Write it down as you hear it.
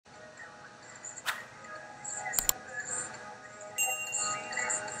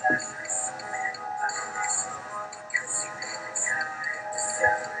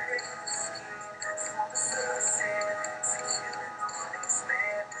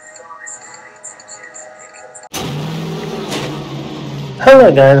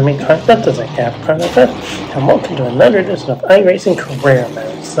Hello guys, I'm Santos at Karlo, and welcome to another edition of iRacing Career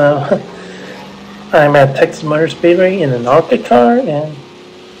Mode. So, I'm at Texas Motor Speedway in an ARCA car, and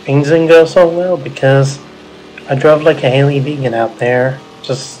things didn't go so well because I drove like a Haley vegan out there,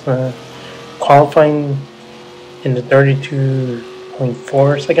 just qualifying in the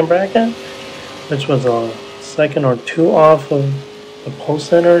 32.4 second bracket, which was a second or two off of the pole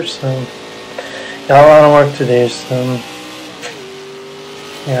center, so got a lot of work to do, so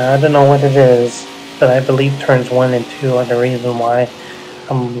yeah, I don't know what it is, but I believe turns 1 and 2 are the reason why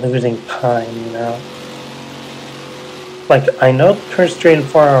I'm losing time. Like, I know turns 3 and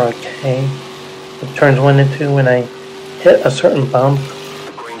 4 are okay, but turns 1 and 2, when I hit a certain bump,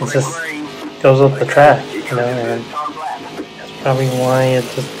 it just goes up the track, and that's probably why it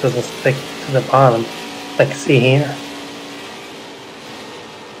just doesn't stick to the bottom. Like, see here?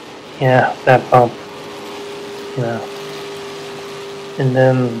 Yeah, that bump, And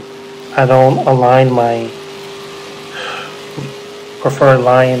then I don't align my preferred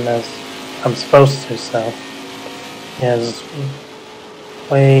line as I'm supposed to, so yeah, it's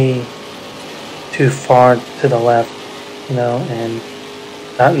way too far to the left, and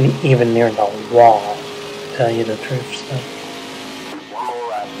not even near the wall, to tell you the truth. So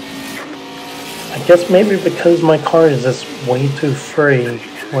I guess maybe because my car is just way too free,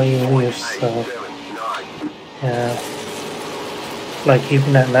 way loose, so yeah. Like,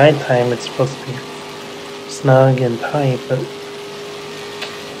 even at nighttime, it's supposed to be snug and tight, but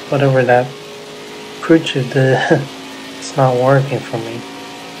whatever that crew chief did, it's not working for me.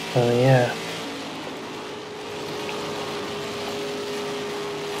 So yeah.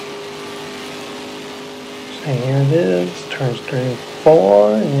 So here it is, turns 3 and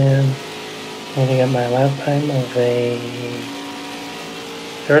 4, and I'm gonna get my lap time of a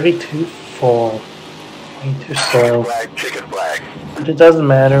 32.4. Way too slow. But it doesn't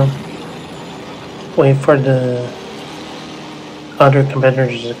matter. Wait for the other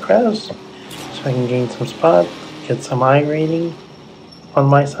competitors to crash so I can gain some spots, get some iRating on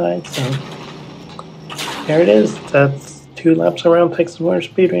my side. So there it is. That's 2 laps around Texas Motor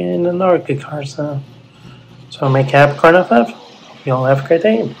Speedway in an ARCA car. So make happy car enough. Hope you all have a great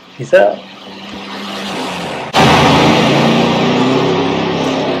day. Peace out.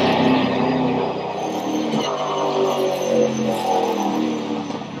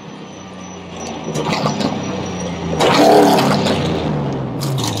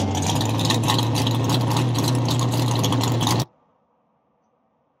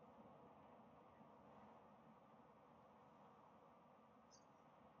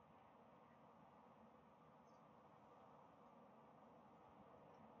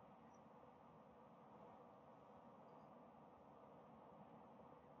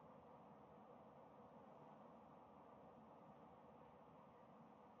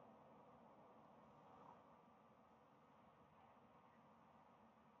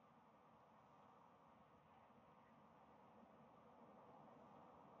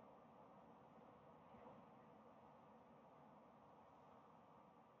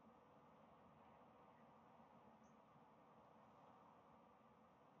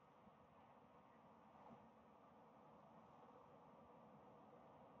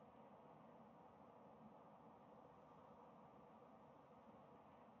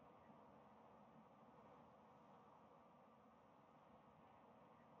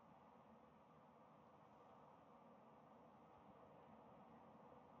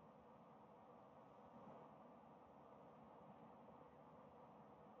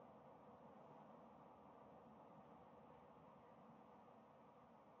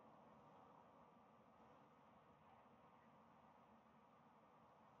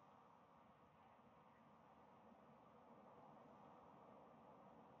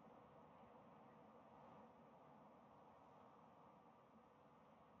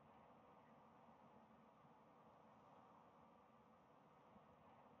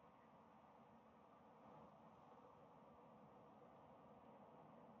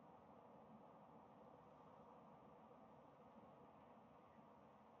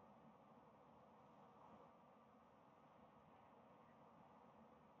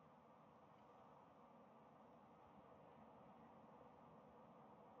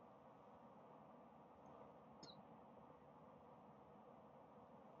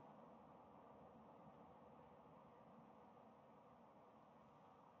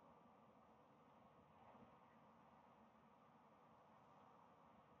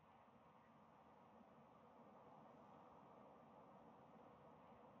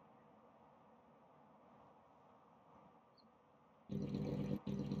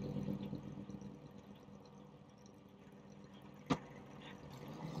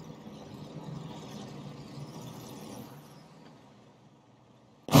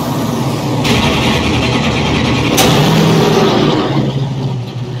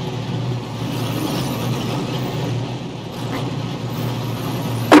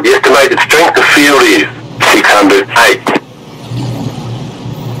 field is 608.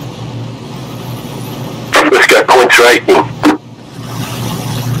 Let's go points racing.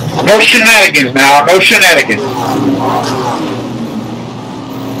 No shenanigans now, no shenanigans.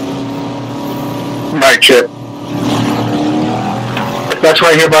 Right, Chip. That's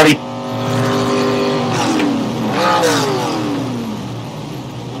right here, buddy.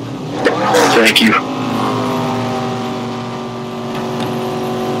 Thank you.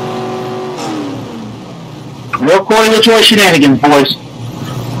 No correlatory shenanigans, boys.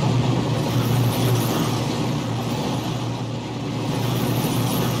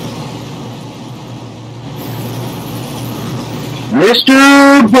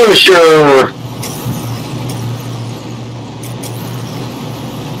 Mr. Busher.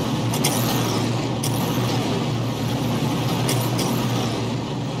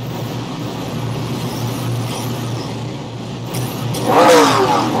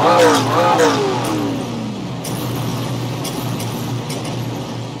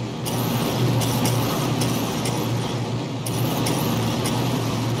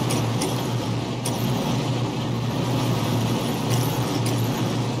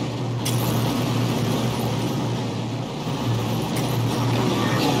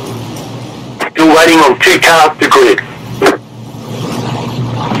 Still waiting on 2 cars to grid.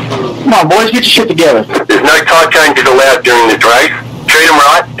 Come on, boys, get your shit together. There's no tyre changes allowed during this race. Treat them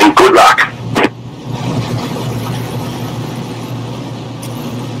right and good luck.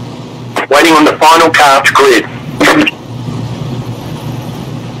 Waiting on the final car to grid.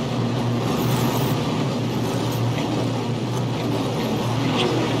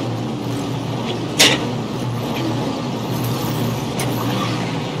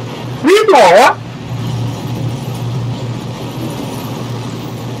 What?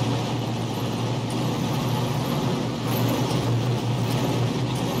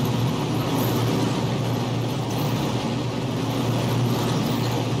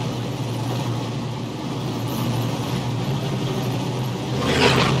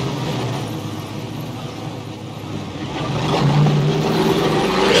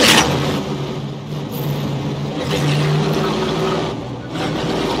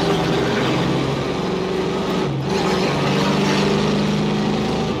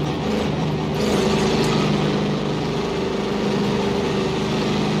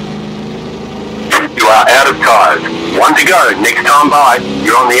 You are out of tyres. 1 to go. Next time by.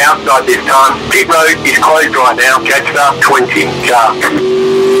 You're on the outside this time. Pit road is closed right now. Catch start 20. Car.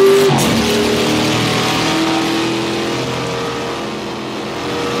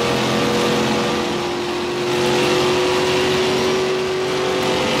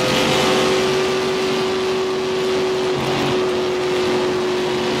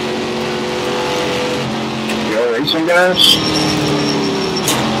 Yo, racing guys.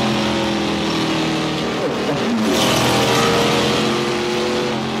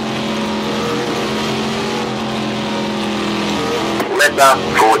 Letter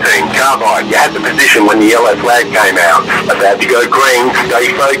 14, car by. You had the position when the yellow flag came out. About to go green,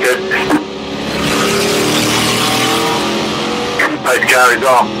 stay focused. Post car is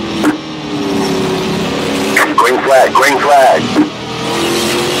off. Green flag, green flag.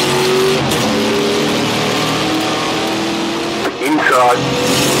 Inside.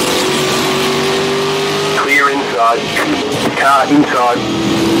 Clear inside. Car inside.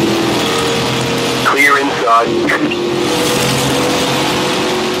 Clear inside.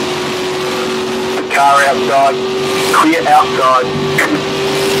 Car outside, clear outside,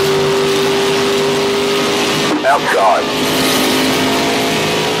 outside,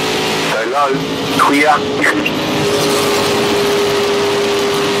 so low, clear,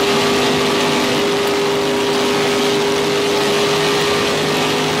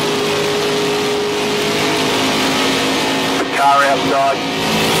 car outside,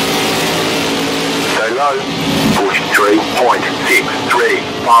 so low,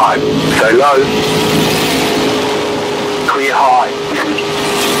 43.635, so low, clear high,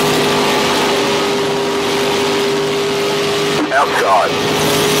 outside,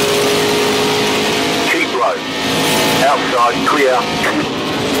 keep low, outside, clear,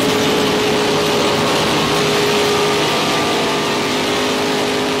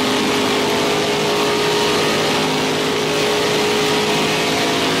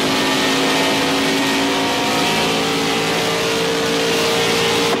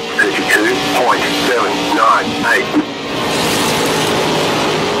 .798.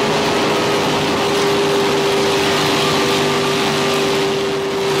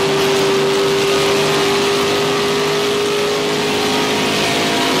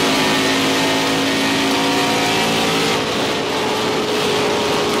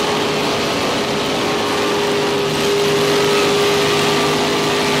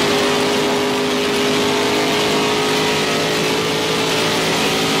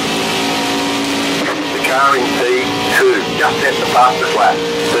 set the fastest lap.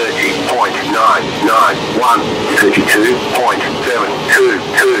 30.991.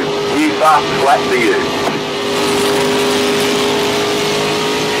 32.722. New fastest lap for you.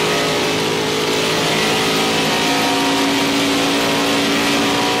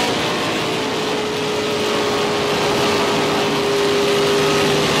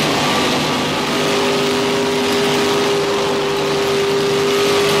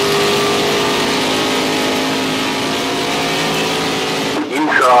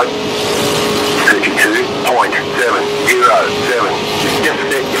 Inside 32.707. Just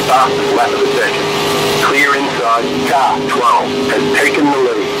set your fastest lap of the session. Clear inside. Car 12 has taken the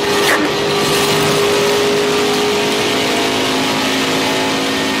lead.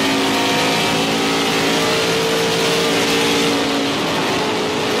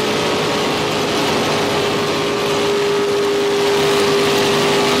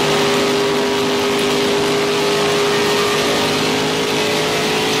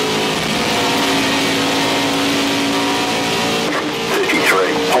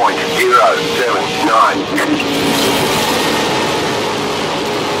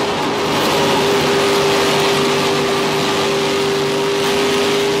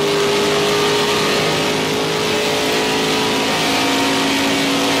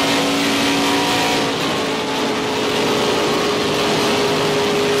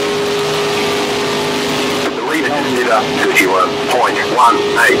 The leader just did up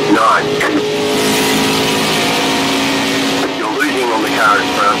 31.189. On the car in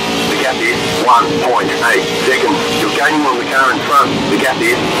front, the gap is 1.8 seconds. You're gaining on the car in front, the gap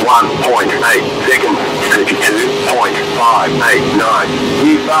is 1.8 seconds. 32.589.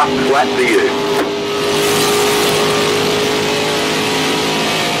 New fastest lap for you.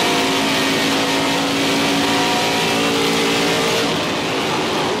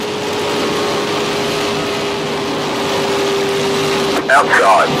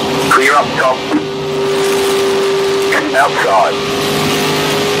 Outside, clear up top. Outside.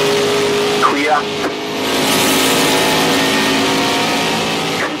 Clear.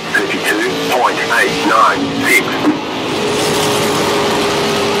 32.896.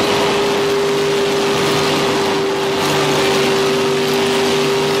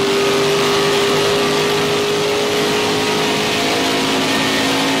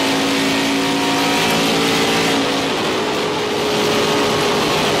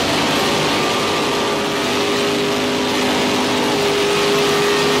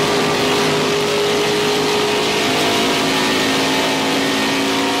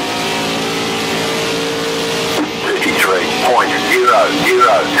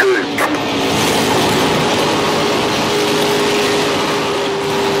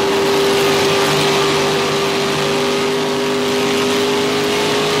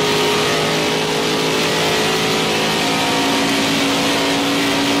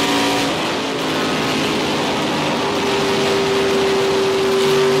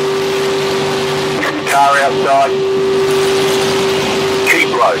 Car outside.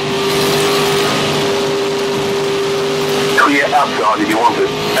 Keep low. Clear outside if you want it.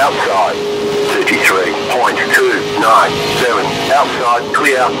 Outside. 33.297. Outside,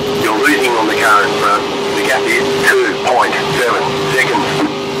 clear. You're losing on the car in front. The gap is 2.7 seconds.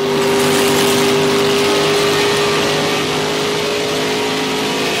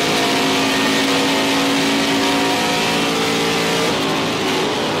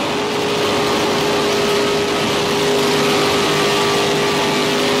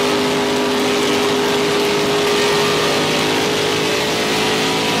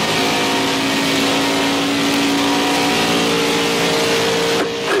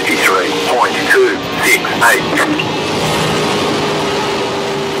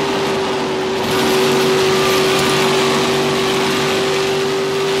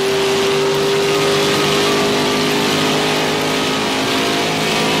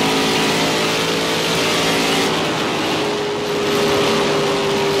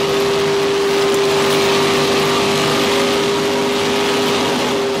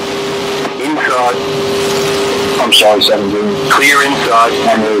 I'm sorry, 17. Clear inside.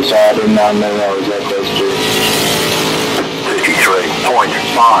 I'm really sorry, I did not know I was that close to it.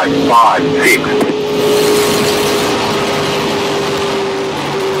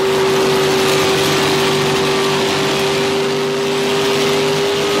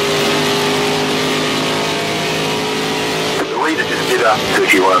 The leader just did up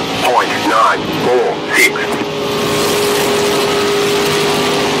 31.946.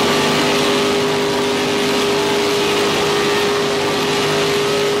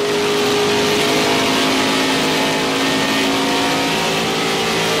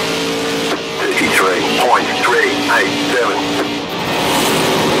 .387.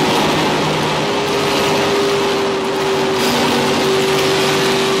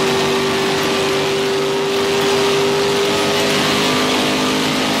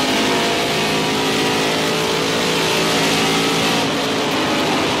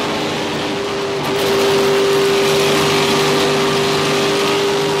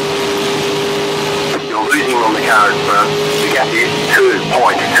 On the car in front. The gap is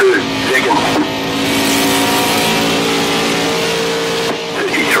 2.2 seconds.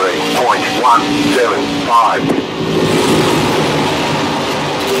 33.175.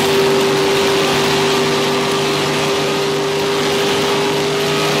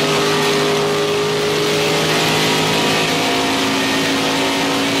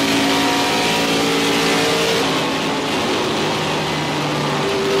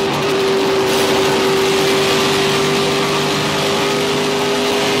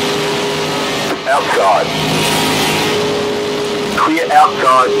 Outside. Clear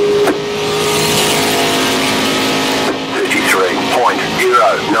outside.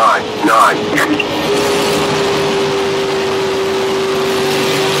 33.099.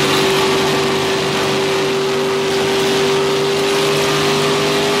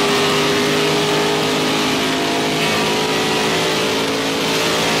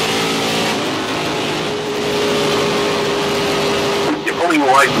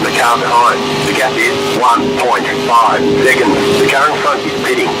 Away from the car behind. The gap is 1.5 seconds. The car in front is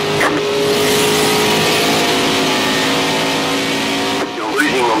pitting. You're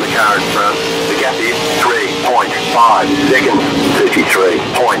losing on the car in front. The gap is 3.5 seconds.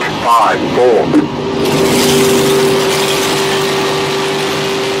 33.54.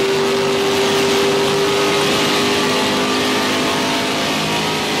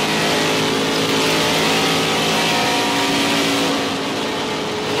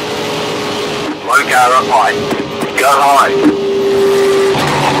 Low car up high. Go high.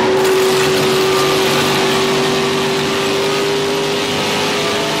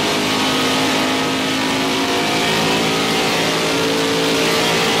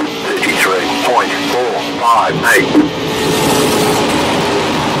 .458.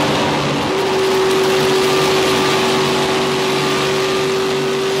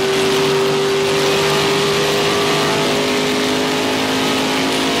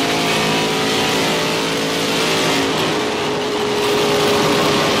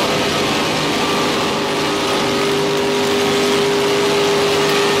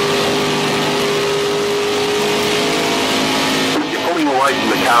 From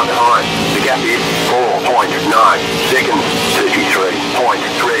the car behind. The gap is 4.9 seconds.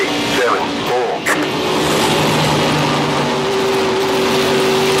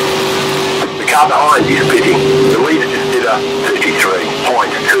 33.374. The car behind is pitting. The leader just did a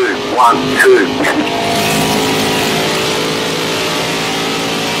 33.212.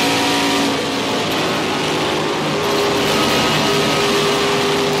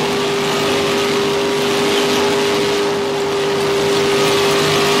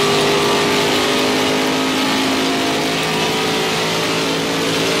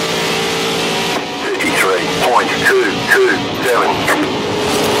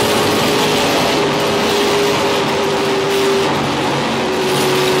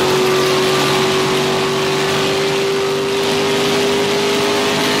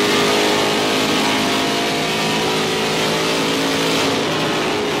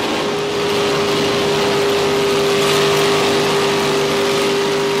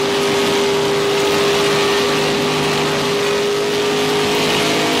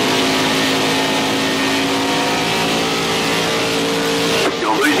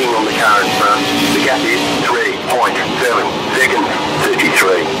 Car in front. The gap is 3.7 seconds.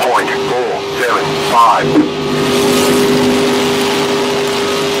 33.475.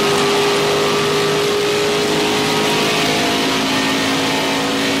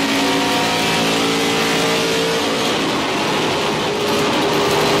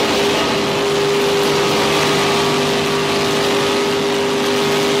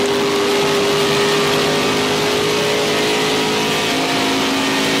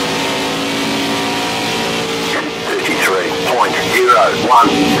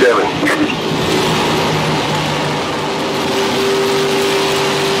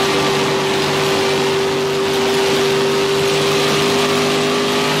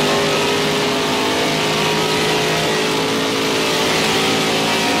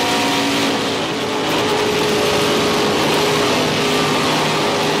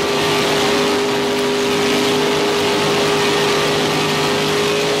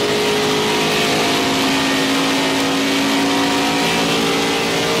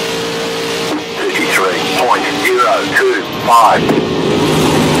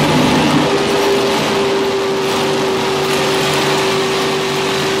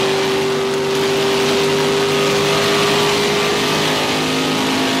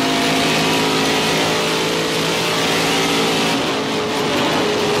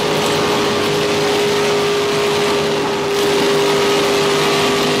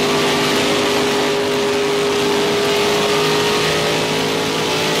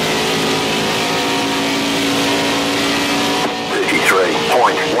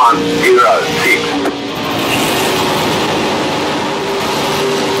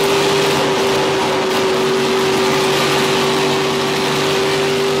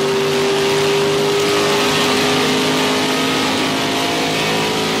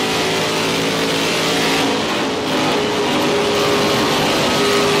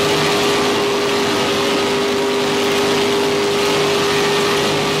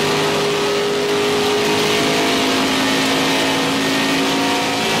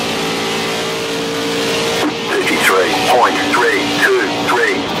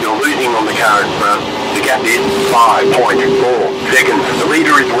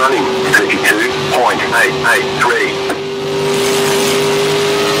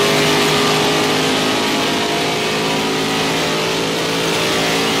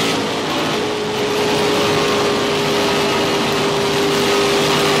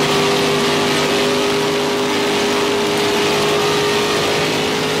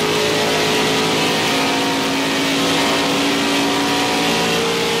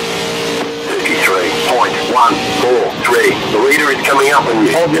 The leader is coming up on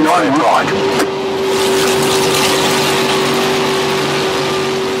you. Hold your line right.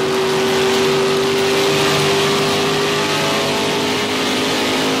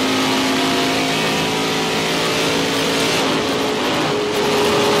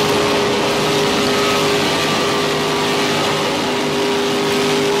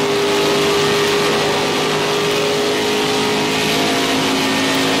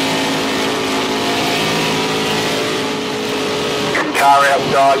 Car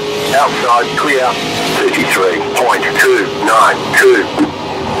outside, clear, 33.292.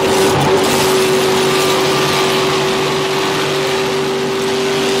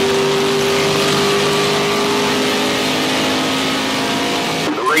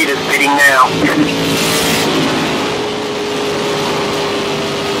 The leader's pitting now.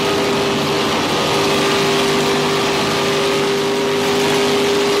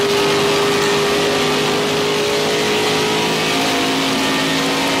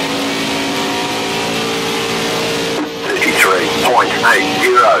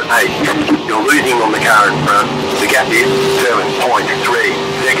 You're losing on the car in front. The gap is 7.3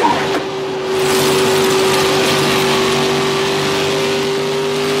 seconds.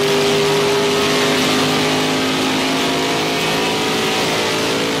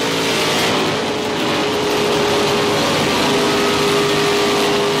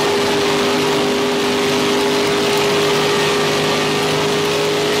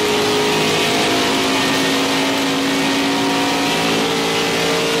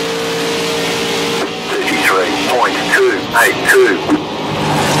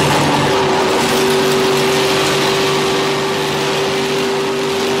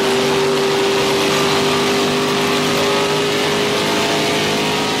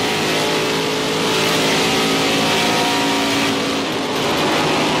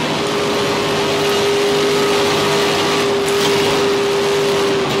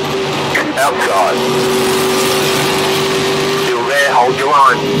 Outside. Still there, hold your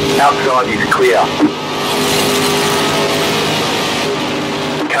line. Outside is clear.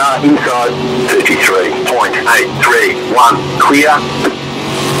 Car inside, 33.831, clear.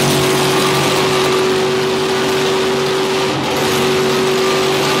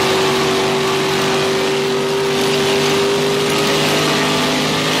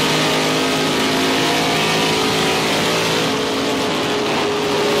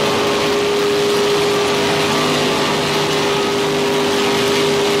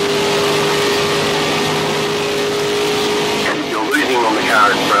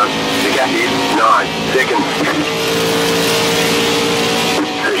 In front. The gap is 9 seconds.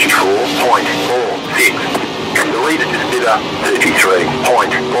 34.46. The leader to spitter,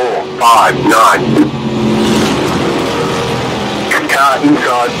 33.459. Car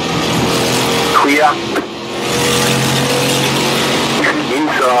inside. Clear.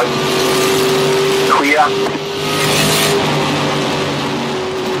 Inside. Clear.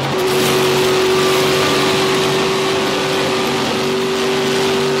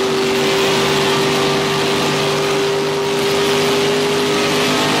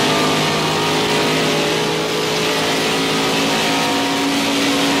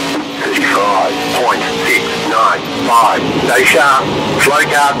 5. Stay sharp. Slow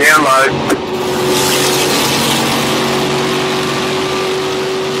car down low.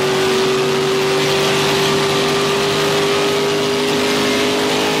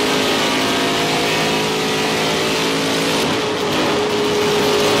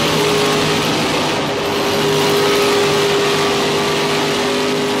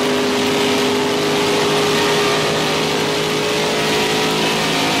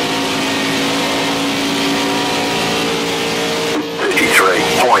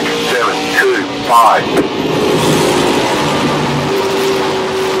 5.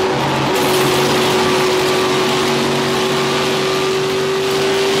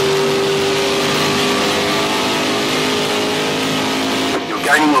 You're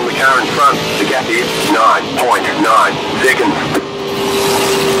gaining on the car in front. The gap is 9.9 seconds.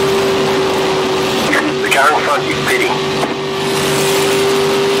 The car in front is pitting.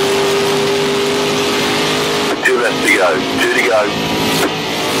 2 laps to go. 2 to go.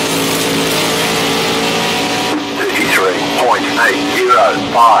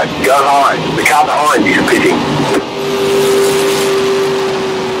 33.805. Go high. The car behind is pitting.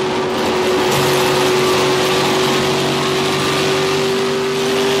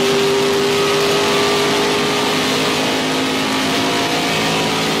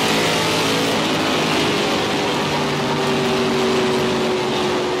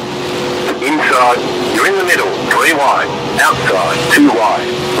 Inside, you're in the middle, 3 wide. Outside, 2 wide.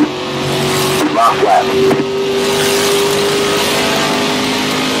 Last lap.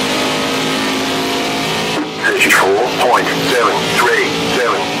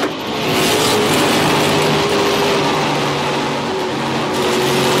 34.737.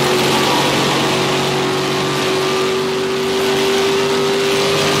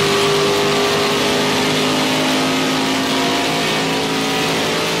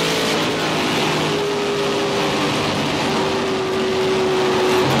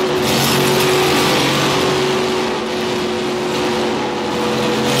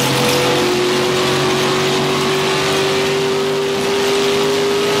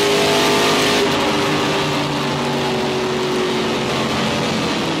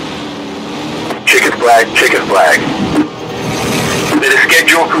 Checkered flag. Better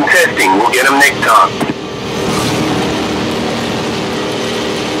schedule some testing. We'll get them next time.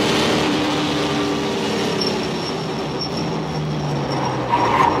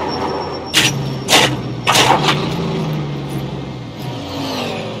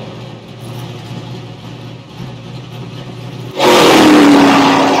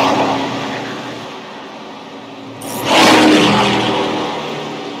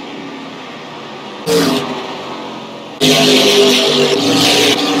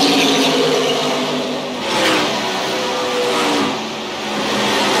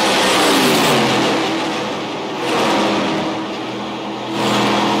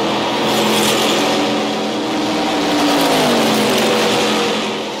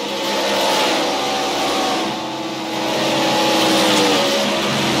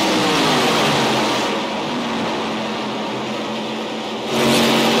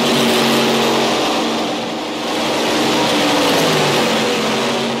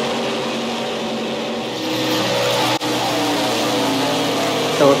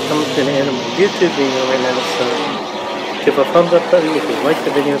 So we're coming to the end of my YouTube video right now, so give a thumbs up button if you like the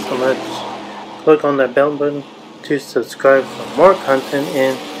video so much. Click on that bell button to subscribe for more content,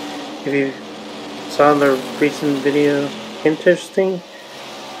 and if you saw the recent video interesting,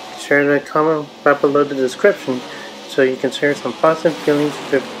 share that comment right below the description so you can share some positive feelings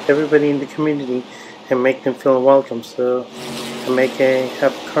with everybody in the community and make them feel welcome. So to make a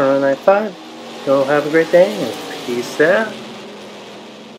happy Karlo 95, you'll have a great day and peace out.